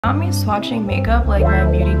Got me swatching makeup like my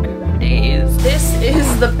beauty guru days. This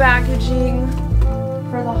is the packaging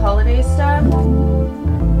for the holiday stuff.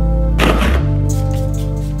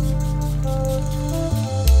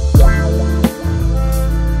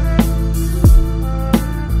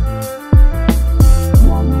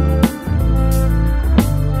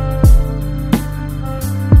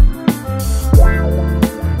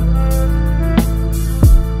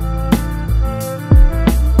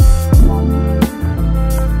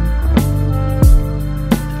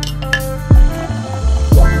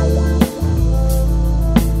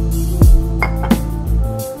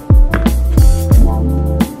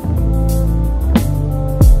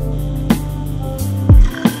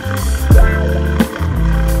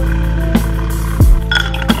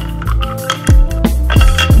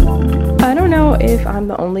 If I'm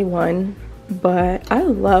the only one, but I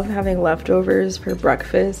love having leftovers for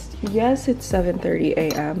breakfast. Yes, it's 7:30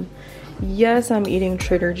 a.m. Yes, I'm eating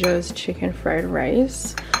Trader Joe's chicken fried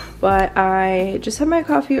rice, but I just had my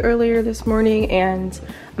coffee earlier this morning and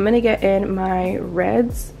I'm gonna get in my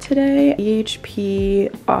reds today. EHP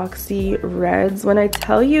Oxy Reds. When I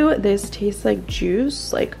tell you this tastes like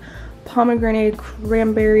juice, like pomegranate,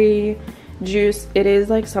 cranberry juice, it is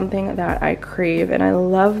like something that I crave, and I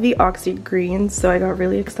love the Oxy greens, so I got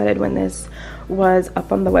really excited when this was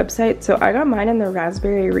up on the website. So I got mine in the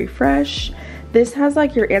raspberry refresh. This has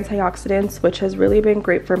like your antioxidants, which has really been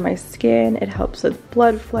great for my skin. It helps with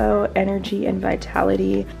blood flow, energy, and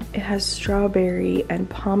vitality. It has strawberry and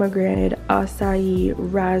pomegranate, acai,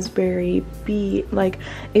 raspberry, beet. Like,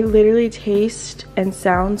 it literally tastes and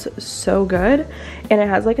sounds so good, and it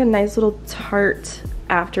has like a nice little tart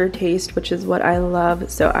aftertaste, which is what I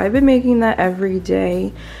love. So I've been making that every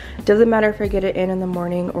day. Doesn't matter if I get it in the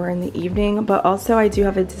morning or in the evening, but also I do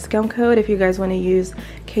have a discount code. If you guys want to use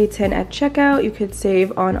K10 at checkout, you could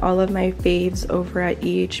save on all of my faves over at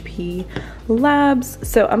EHP Labs.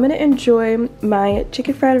 So I'm gonna enjoy my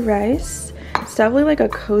chicken fried rice. It's definitely like a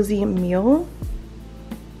cozy meal.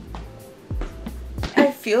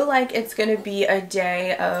 I feel like it's gonna be a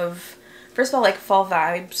day of, first of all, like fall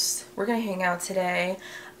vibes. We're gonna hang out today.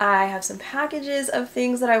 I have some packages of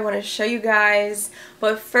things that I want to show you guys.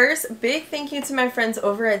 But first, big thank you to my friends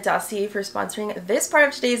over at Dossier for sponsoring this part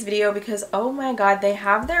of today's video, because oh my god, they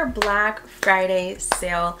have their Black Friday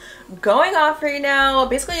sale going off right now.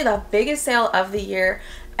 Basically the biggest sale of the year.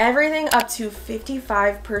 Everything up to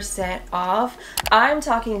 55% off. I'm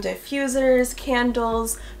talking diffusers,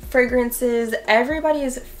 candles, fragrances,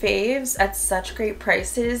 everybody's faves at such great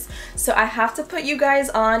prices. So I have to put you guys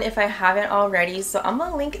on if I haven't already. So I'm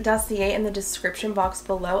gonna link Dossier in the description box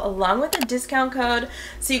below along with the discount code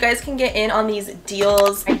so you guys can get in on these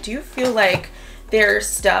deals. I do feel like their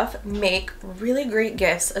stuff make really great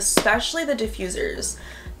gifts, especially the diffusers.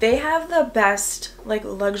 They have the best like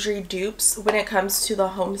luxury dupes when it comes to the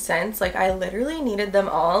home scents. Like, I literally needed them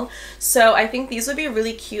all. So I think these would be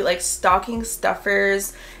really cute like stocking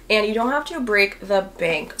stuffers, and you don't have to break the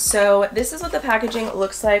bank. So this is what the packaging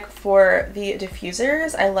looks like for the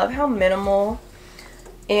diffusers. I love how minimal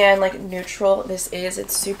and like neutral this is.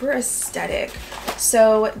 It's super aesthetic.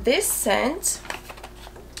 So this scent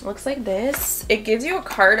looks like this. It gives you a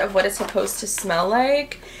card of what it's supposed to smell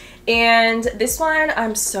like. And this one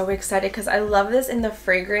I'm so excited because I love this in the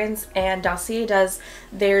fragrance, and Dossier does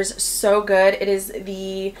theirs so good. It is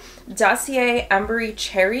the Dossier Ambery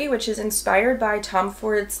Cherry, which is inspired by Tom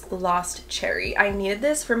Ford's Lost Cherry. I needed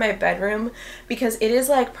this for my bedroom because it is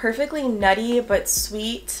like perfectly nutty but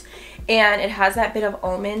sweet, and it has that bit of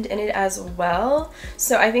almond in it as well.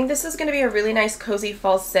 So I think this is going to be a really nice cozy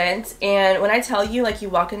fall scent, and when I tell you, like, you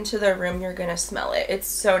walk into the room, you're going to smell it. It's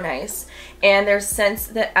so nice, and there's scents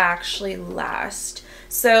that actually last.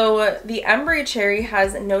 So the Ambery Cherry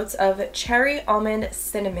has notes of cherry, almond,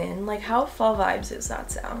 cinnamon. Like, how fall vibes does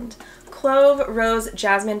that sound? Clove, rose,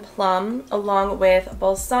 jasmine, plum, along with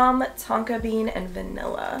balsam, tonka bean, and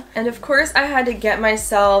vanilla. And of course I had to get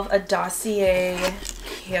myself a Dossier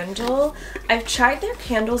candle. I've tried their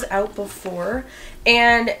candles out before,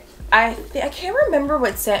 and I can't remember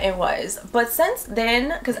what scent it was, but since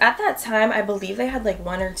then, because at that time I believe they had like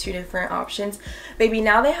 1 or 2 different options, baby,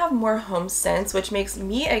 now they have more home scents, which makes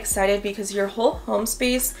me excited because your whole home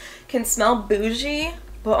space can smell bougie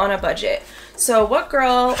but on a budget. So what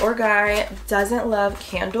girl or guy doesn't love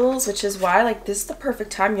candles? Which is why, like, this is the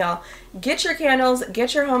perfect time, y'all. Get your candles,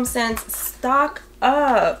 get your home scents, stock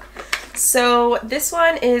up. So this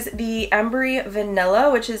one is the Ambery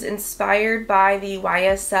Vanilla, which is inspired by the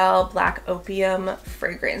YSL Black Opium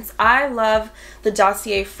fragrance. I love the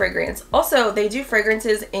Dossier fragrance. Also, they do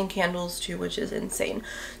fragrances in candles too, which is insane.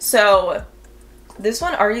 So this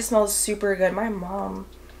one already smells super good. My mom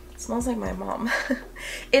Smells like my mom.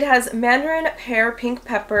 It has mandarin, pear, pink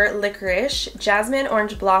pepper, licorice, jasmine,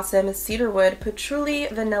 orange blossom, cedarwood, patchouli,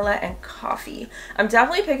 vanilla, and coffee. I'm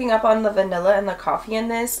definitely picking up on the vanilla and the coffee in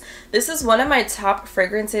this. This is one of my top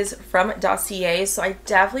fragrances from Dossier, so I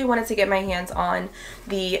definitely wanted to get my hands on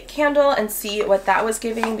the candle and see what that was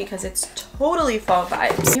giving because it's totally fall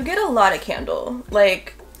vibes. You get a lot of candle.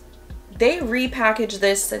 Like, they repackaged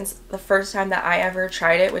this since the first time that I ever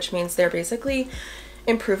tried it, which means they're basically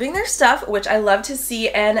improving their stuff, which I love to see.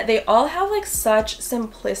 And they all have like such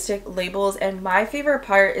simplistic labels, and my favorite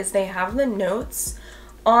part is they have the notes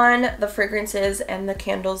on the fragrances and the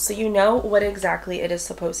candles so you know what exactly it is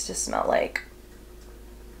supposed to smell like.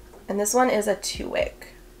 And this one is a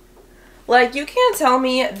 2-wick. Like, you can't tell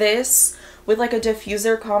me this with like a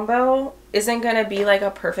diffuser combo isn't gonna be like a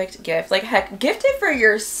perfect gift. Like, heck, gift it for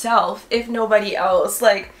yourself if nobody else.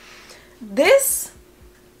 Like, this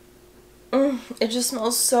it just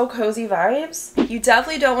smells so cozy vibes. You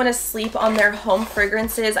definitely don't want to sleep on their home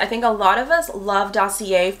fragrances. I think a lot of us love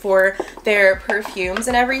Dossier for their perfumes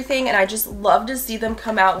and everything, and I just love to see them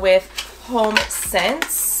come out with home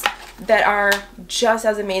scents that are just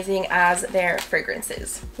as amazing as their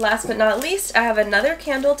fragrances. Last but not least, I have another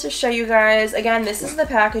candle to show you guys. Again, this is the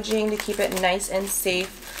packaging to keep it nice and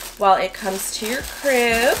safe while it comes to your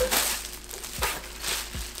crib.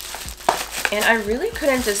 And I really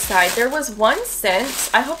couldn't decide. There was one scent.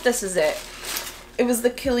 I hope this is it. It was the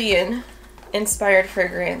Kayla inspired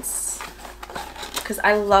fragrance, because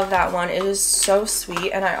I love that one. It is so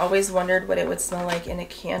sweet, and I always wondered what it would smell like in a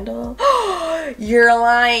candle. You're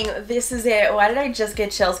lying. This is it. Why did I just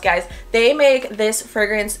get chills, guys? They make this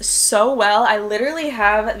fragrance so well. I literally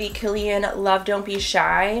have the Kayla Love Don't Be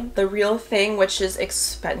Shy, the real thing, which is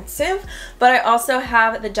expensive, but I also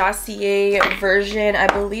have the Dossier version. I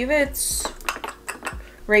believe it's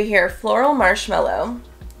right here, Floral Marshmallow.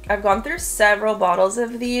 I've gone through several bottles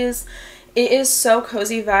of these. It is so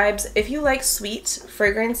cozy vibes. If you like sweet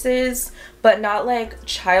fragrances, but not like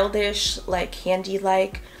childish, like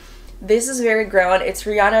candy-like, this is very grown. It's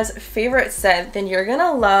Rihanna's favorite scent. Then you're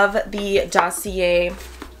gonna love the Dossier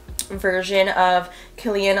version of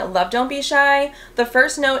Kayla Love Don't Be Shy. The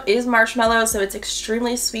first note is marshmallow, so it's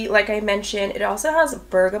extremely sweet like I mentioned. It also has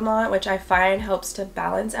bergamot, which I find helps to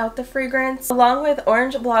balance out the fragrance, along with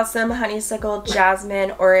orange blossom, honeysuckle,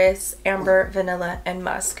 jasmine, orris, amber, vanilla, and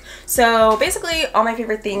musk. So basically all my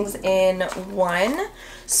favorite things in one.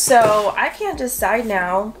 So I can't decide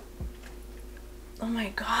now. Oh my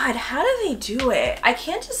god, how do they do it? I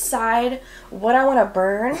can't decide what I want to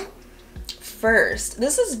burn first.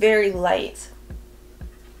 This is very light.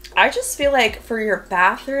 I just feel like for your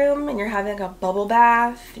bathroom and you're having a bubble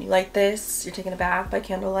bath and you like this, you're taking a bath by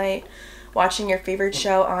candlelight, watching your favorite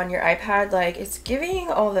show on your iPad, like, it's giving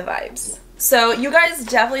all the vibes. So you guys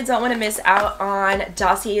definitely don't want to miss out on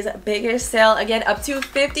Dossier's biggest sale. Again, up to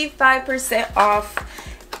 55%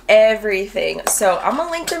 off everything. So I'm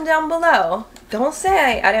gonna link them down below. Don't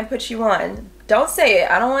say I didn't put you on. Don't say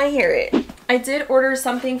it. I don't want to hear it. I did order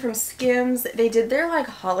something from Skims. They did their like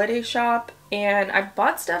holiday shop, and I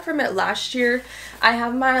bought stuff from it last year. I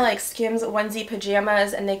have my like Skims onesie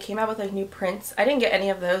pajamas, and they came out with like new prints. I didn't get any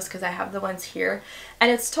of those because I have the ones here, and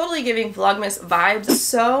it's totally giving Vlogmas vibes.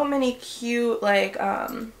 So many cute like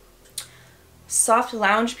soft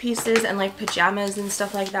lounge pieces and like pajamas and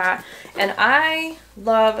stuff like that, and I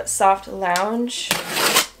love soft lounge.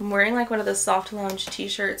 I'm wearing like one of the soft lounge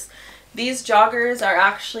t-shirts. These joggers are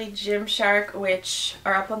actually Gymshark, which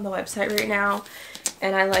are up on the website right now,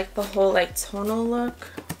 and I like the whole like tonal look.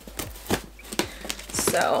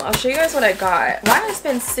 So I'll show you guys what I got. Why did I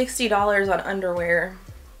spend $60 on underwear?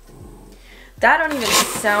 That don't even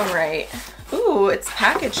sound right. Ooh, it's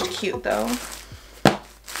packaged cute though.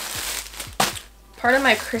 Part of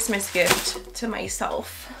my Christmas gift to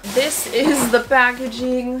myself. This is the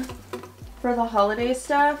packaging for the holiday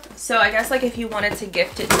stuff. So I guess like if you wanted to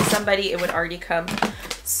gift it to somebody, it would already come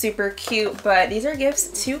super cute. But these are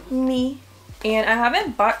gifts to me, and I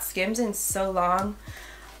haven't bought Skims in so long.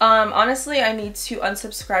 Honestly, I need to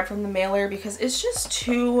unsubscribe from the mailer because it's just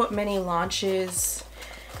too many launches.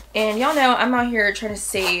 And y'all know I'm out here trying to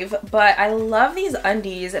save, but I love these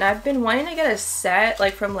undies, and I've been wanting to get a set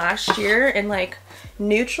like from last year in like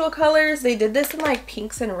neutral colors. They did this in like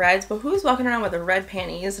pinks and reds, but who's walking around with the red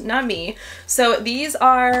panties? Not me. So these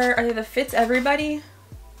are they the Fits Everybody?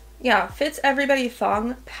 Yeah, Fits Everybody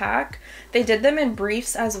thong pack. They did them in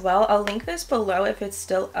briefs as well. I'll link this below if it's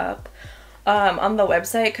still up. on the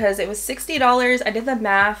website because it was $60. I did the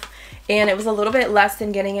math and it was a little bit less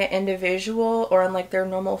than getting it individual or on like their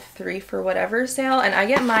normal 3 for whatever sale. And I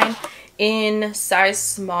get mine in size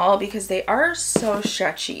small because they are so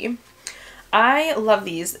stretchy. I love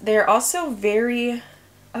these. They're also very,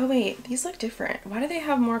 oh wait, these look different. Why do they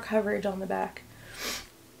have more coverage on the back?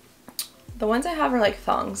 The ones I have are like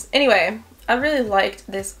thongs. Anyway, I really liked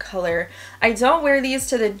this color. I don't wear these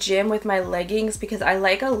to the gym with my leggings because I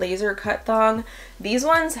like a laser cut thong. These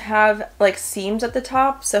ones have like seams at the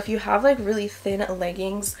top, so if you have like really thin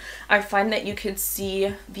leggings, I find that you could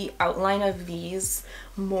see the outline of these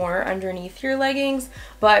more underneath your leggings.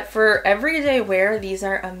 But for everyday wear, these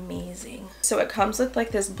are amazing. So it comes with like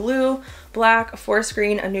this blue, black, forest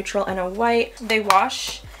green, a neutral, and a white. They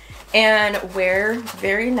wash and wear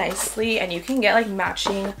very nicely, and you can get like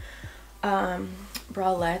matching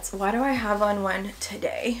bralettes. Why do I have on one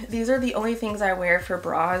today? These are the only things I wear for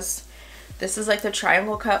bras. This is like the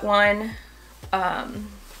triangle cut one.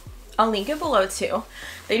 I'll link it below too.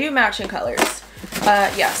 They do matching colors.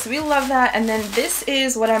 Yeah, so we love that. And then this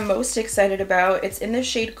is what I'm most excited about. It's in the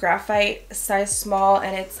shade Graphite, size small,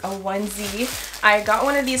 and it's a onesie. I got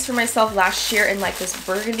one of these for myself last year in like this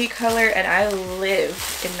burgundy color, and I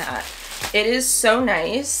live in that. It is so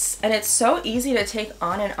nice, and it's so easy to take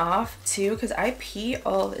on and off too because I pee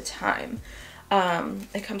all the time.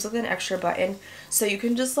 It comes with an extra button, so you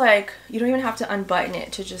can just like, you don't even have to unbutton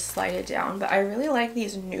it to just slide it down. But I really like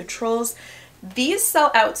these neutrals. These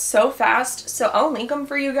sell out so fast, so I'll link them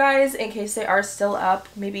for you guys in case they are still up,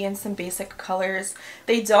 maybe in some basic colors.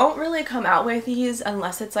 They don't really come out with these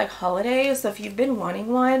unless it's like holiday, so if you've been wanting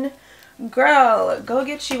one, girl, go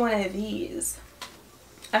get you one of these.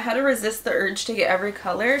 I had to resist the urge to get every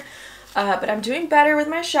color, but I'm doing better with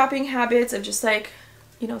my shopping habits of just like,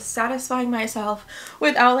 you know, satisfying myself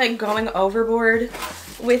without like going overboard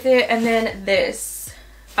with it. And then this,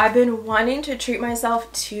 I've been wanting to treat myself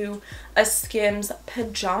to a Skims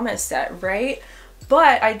pajama set, right?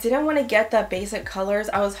 But I didn't want to get the basic colors.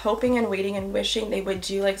 I was hoping and waiting and wishing they would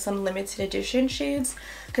do like some limited edition shades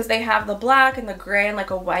because they have the black and the gray and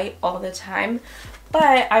like a white all the time.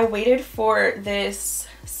 But I waited for this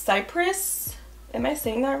Cypress, am I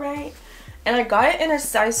saying that right? And I got it in a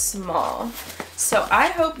size small. So I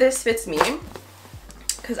hope this fits me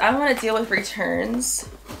because I don't want to deal with returns.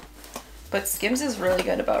 But Skims is really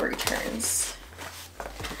good about returns.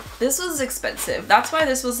 This was expensive. That's why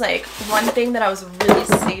this was like one thing that I was really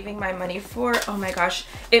saving my money for. Oh my gosh.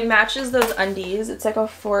 It matches those undies. It's like a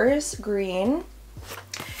forest green.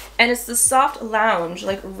 And it's the soft lounge,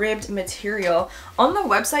 like ribbed material. On the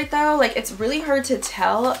website though, like it's really hard to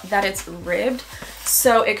tell that it's ribbed.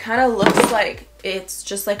 So it kind of looks like it's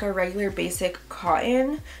just like a regular basic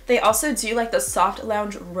cotton. They also do like the soft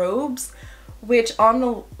lounge robes, which on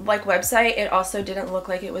the like website, it also didn't look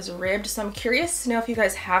like it was ribbed. So I'm curious to know if you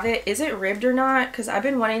guys have it. Is it ribbed or not? Because I've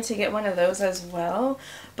been wanting to get one of those as well.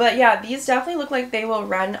 But yeah, these definitely look like they will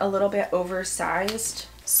run a little bit oversized.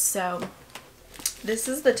 So this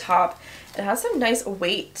is the top. It has some nice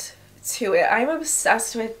weight to it. I'm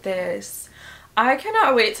obsessed with this. I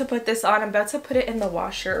cannot wait to put this on. I'm about to put it in the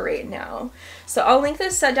washer right now. So I'll link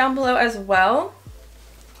this set down below as well.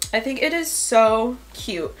 I think it is so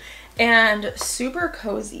cute and super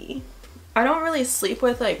cozy. I don't really sleep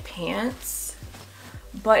with like pants,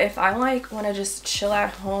 but if I like want to just chill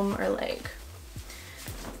at home or like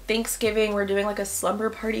Thanksgiving, we're doing like a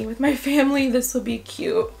slumber party with my family, this will be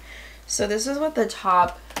cute. So this is what the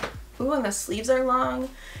top, ooh, and the sleeves are long.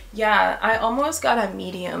 Yeah, I almost got a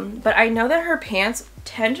medium, but I know that her pants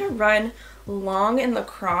tend to run long in the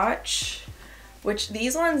crotch, which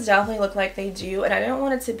these ones definitely look like they do, and I don't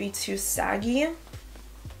want it to be too saggy.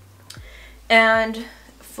 And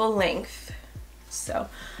full length. So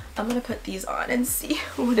I'm gonna put these on and see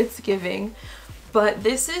what it's giving. But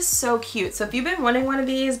this is so cute. So if you've been wanting one of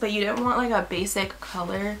these, but you didn't want like a basic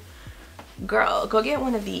color, girl, go get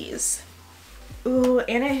one of these. Ooh,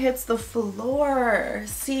 and it hits the floor.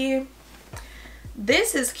 See,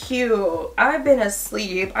 this is cute. I've been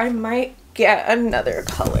asleep. I might get another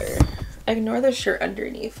color. Ignore the shirt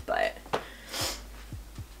underneath, but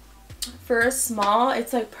for a small,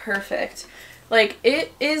 it's like perfect. Like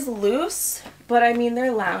it is loose, but I mean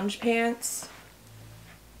they're lounge pants.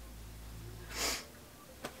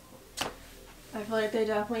 I feel like they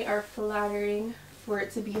definitely are flattering for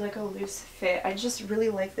it to be like a loose fit. I just really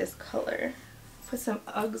like this color. Put some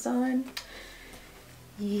Uggs on.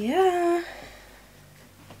 Yeah.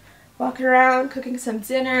 Walking around, cooking some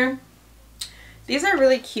dinner. These are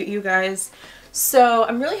really cute, you guys. So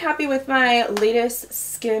I'm really happy with my latest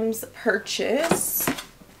Skims purchase.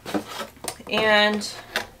 And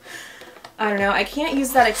I don't know, I can't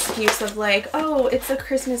use that excuse of like, oh, it's a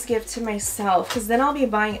Christmas gift to myself, because then I'll be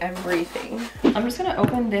buying everything. I'm just gonna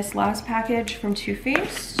open this last package from Too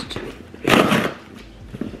Faced.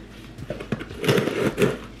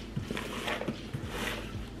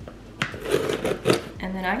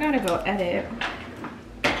 And then I gotta go edit.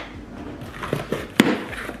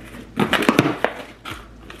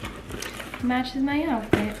 Matches my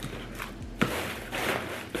outfit.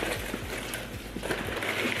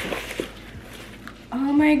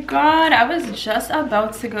 Oh my god, I was just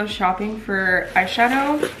about to go shopping for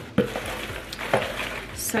eyeshadow.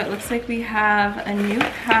 So it looks like we have a new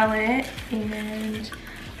palette, and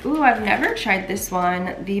ooh, I've never tried this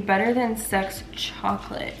one, the Better Than Sex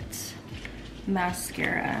Chocolate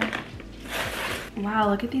mascara. Wow,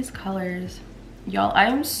 look at these colors. Y'all, I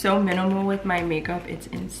am so minimal with my makeup, it's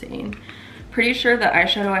insane. Pretty sure the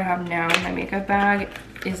eyeshadow I have now in my makeup bag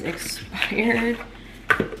is expired.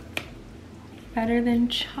 Better Than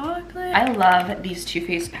Chocolate. I love these Too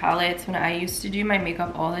Faced palettes. When I used to do my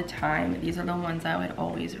makeup all the time, these are the ones I would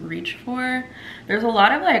always reach for. There's a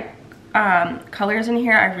lot of like colors in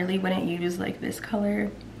here I really wouldn't use, like this color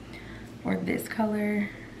or this color.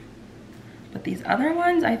 But these other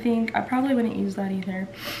ones, I think I probably wouldn't use that either.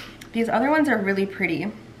 These other ones are really pretty.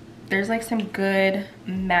 There's like some good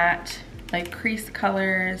matte, like crease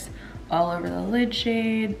colors all over the lid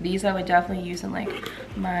shade. These I would definitely use in like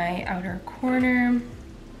my outer corner.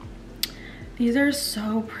 These are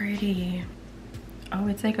so pretty. Oh,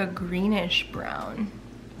 it's like a greenish brown.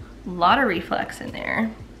 A lot of reflex in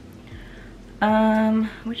there.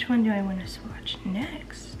 Which one do I want to swatch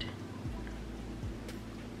next?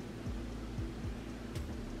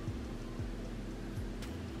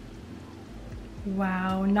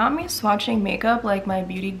 Wow, not me swatching makeup like my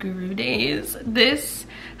beauty guru days. This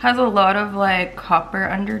has a lot of like copper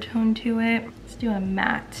undertone to it. Let's do a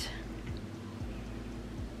matte.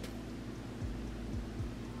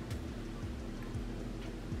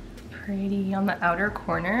 Pretty on the outer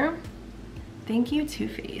corner. Thank you, Too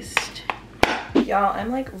Faced. Y'all,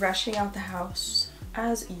 I'm like rushing out the house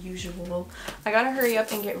as usual. I gotta hurry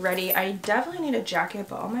up and get ready. I definitely need a jacket,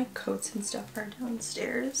 but all my coats and stuff are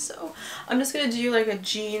downstairs, so I'm just gonna do like a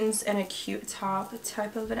jeans and a cute top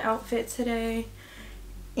type of an outfit today.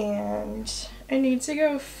 And I need to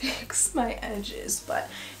go fix my edges, but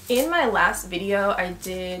in my last video I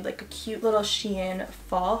did like a cute little Shein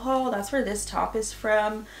fall haul. That's where this top is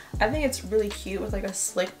from. I think it's really cute with like a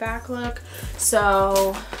slick back look,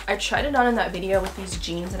 so I tried it on in that video with these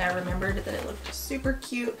jeans and I remembered that it looked super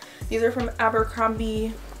cute. These are from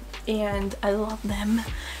Abercrombie and I love them.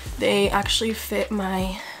 They actually fit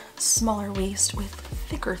my smaller waist with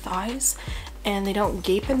thicker thighs and they don't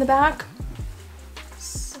gape in the back.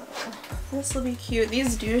 This will be cute.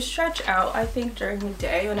 These do stretch out, I think, during the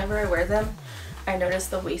day. Whenever I wear them, I notice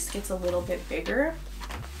the waist gets a little bit bigger.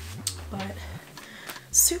 But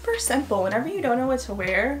super simple. Whenever you don't know what to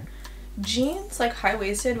wear, jeans, like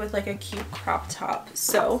high-waisted with like a cute crop top.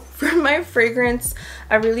 So for my fragrance,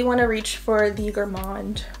 I really want to reach for the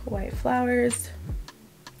Gourmand White Flowers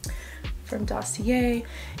from Dossier.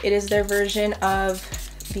 It is their version of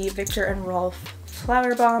the Viktor and Rolf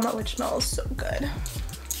Flower Bomb, which smells so good.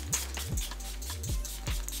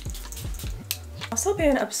 Also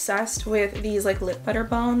been obsessed with these like lip butter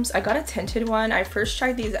balms. I got a tinted one. I first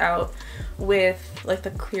tried these out with like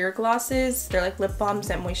the clear glosses. They're like lip balms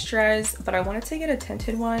that moisturize, but I wanted to get a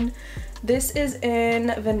tinted one. This is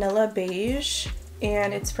in Vanilla Beige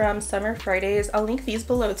and it's from Summer Fridays. I'll link these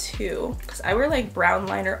below too because I wear like brown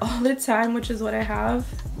liner all the time, which is what I have.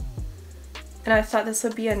 And I thought this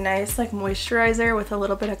would be a nice like moisturizer with a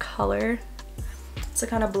little bit of color to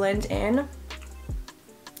kind of blend in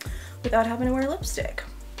without having to wear lipstick.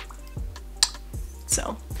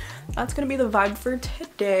 So that's gonna be the vibe for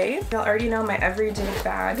today. Y'all already know my everyday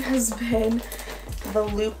bag has been the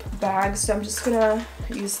loop bag, so I'm just gonna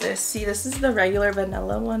use this. See, this is the regular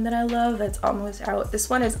vanilla one that I love that's almost out. This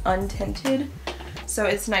one is untinted, so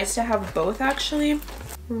it's nice to have both actually.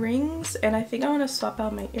 Rings, and I think I want to swap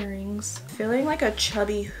out my earrings. Feeling like a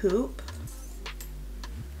chubby hoop.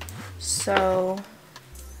 So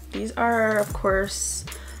these are of course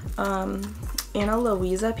Ana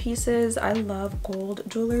Luisa pieces. I love gold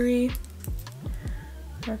jewelry. I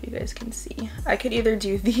don't know if you guys can see. I could either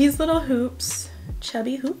do these little hoops,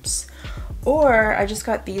 chubby hoops, or I just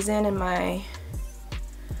got these in my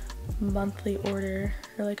monthly order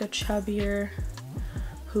for like a chubbier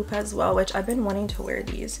hoop as well, which I've been wanting to wear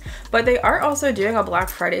these. But they are also doing a Black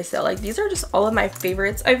Friday sale. Like these are just all of my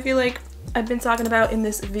favorites. I feel like I've been talking about in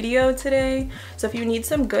this video today. So if you need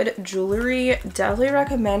some good jewelry, definitely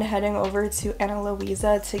recommend heading over to Ana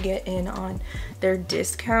Luisa to get in on their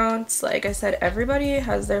discounts. Like I said, everybody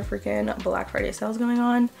has their freaking Black Friday sales going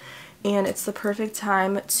on, and it's the perfect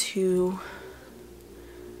time to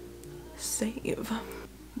save.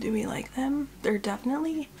 Do we like them? They're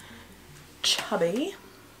definitely chubby.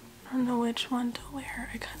 I don't know which one to wear.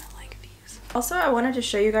 I kind of like these. Also, I wanted to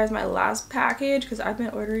show you guys my last package because I've been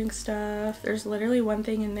ordering stuff. There's literally one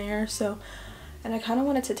thing in there, so, and I kind of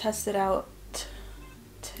wanted to test it out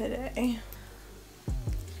today.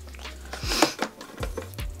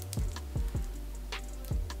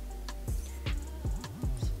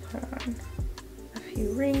 Let's put on a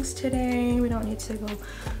few rings today. We don't need to go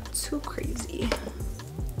too crazy.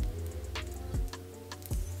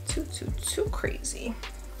 Too crazy.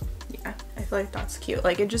 Yeah, I feel like that's cute.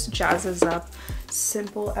 Like, it just jazzes up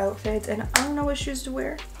simple outfits. And I don't know what shoes to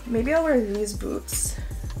wear. Maybe I'll wear these boots.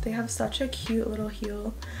 They have such a cute little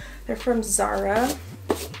heel. They're from Zara.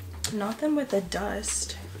 Not them with the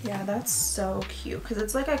dust. Yeah, that's so cute because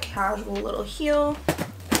it's like a casual little heel.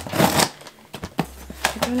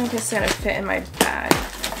 I don't know if it's gonna fit in my bag.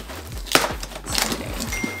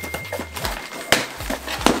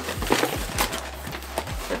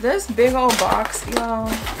 But this big old box, y'all.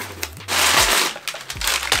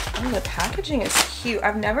 Oh, the packaging is cute.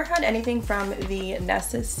 I've never had anything from the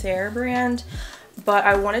Necessaire brand, but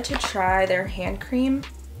I wanted to try their hand cream.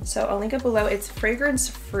 So I'll link it below. It's fragrance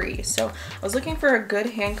free. So I was looking for a good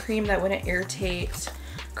hand cream that wouldn't irritate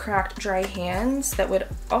cracked, dry hands, that would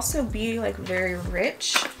also be like very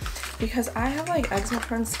rich, because I have like eczema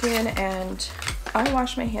prone skin and I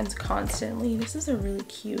wash my hands constantly. This is a really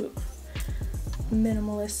cute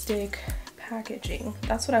minimalistic packaging.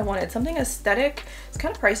 That's what I wanted. Something aesthetic. It's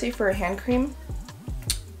kind of pricey for a hand cream,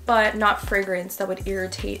 but not fragrance that would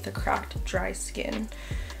irritate the cracked, dry skin.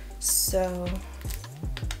 So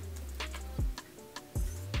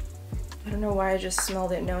I don't know why I just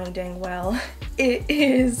smelled it knowing dang well it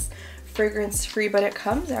is fragrance free, but it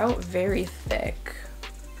comes out very thick.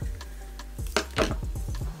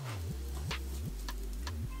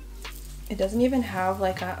 It doesn't even have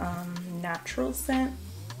like a natural scent,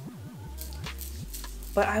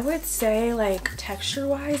 but I would say like texture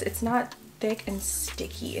wise it's not thick and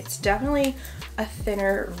sticky. It's definitely a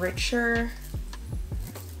thinner, richer,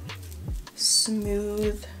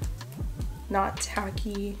 smooth, not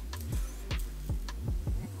tacky,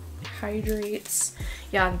 hydrates.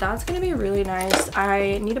 Yeah, that's gonna be really nice.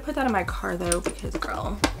 I need to put that in my car though, because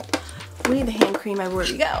girl, we need the hand cream everywhere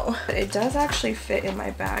we go. But it does actually fit in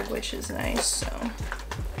my bag, which is nice, so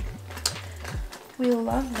we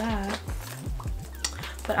love that.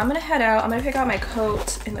 But I'm gonna head out. I'm gonna pick out my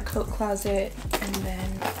coat in the coat closet, and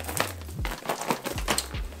then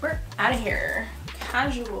we're out of here.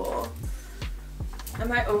 Casual.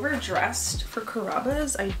 Am I overdressed for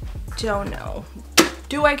Carrabba's? I don't know.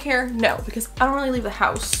 Do I care? No, because I don't really leave the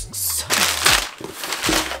house, so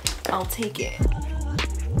I'll take it.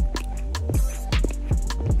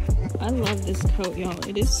 I love this coat, y'all.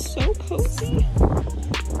 It is so cozy.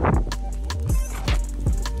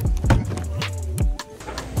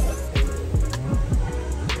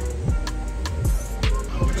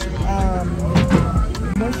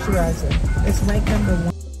 Moisturizer. It's like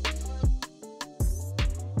 #1.